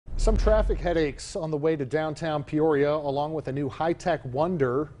Some traffic headaches on the way to downtown Peoria, along with a new high-tech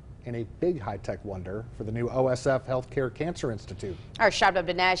wonder and a big high-tech wonder for the new OSF Healthcare Cancer Institute. Our Shabnam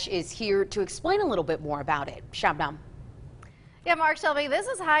Dinesh is here to explain a little bit more about it. Shabnam. Yeah, Mark, Shelby, this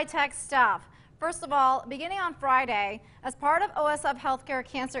is high-tech stuff. First of all, beginning on Friday, as part of OSF Healthcare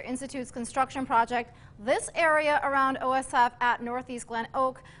Cancer Institute's construction project, this area around OSF at Northeast Glen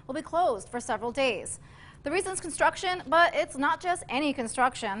Oak will be closed for several days. The reason's construction, but it's not just any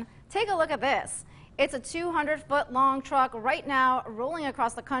construction. Take a look at this. It's a 200-foot long truck right now rolling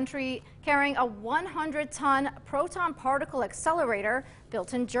across the country carrying a 100-ton proton particle accelerator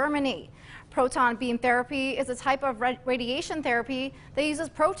built in Germany. Proton beam therapy is a type of radiation therapy that uses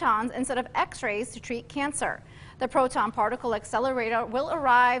protons instead of X-rays to treat cancer. The proton particle accelerator will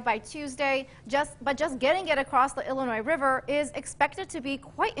arrive by Tuesday, but just getting it across the Illinois River is expected to be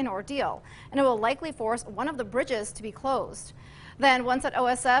quite an ordeal, and it will likely force one of the bridges to be closed. Then, once at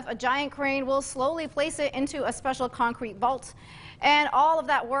OSF, a giant crane will slowly place it into a special concrete vault, and all of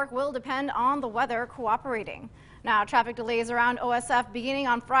that work will depend on the weather cooperating. Now, traffic delays around OSF beginning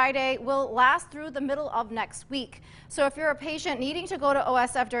on Friday will last through the middle of next week. So if you're a patient needing to go to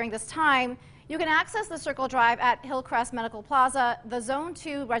OSF during this time, you can access the Circle Drive at Hillcrest Medical Plaza, the Zone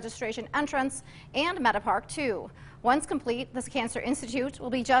 2 registration entrance, and MetaPark 2. Once complete, this Cancer Institute will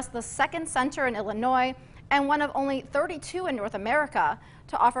be just the second center in Illinois and one of only 32 in North America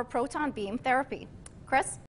to offer proton beam therapy. Chris?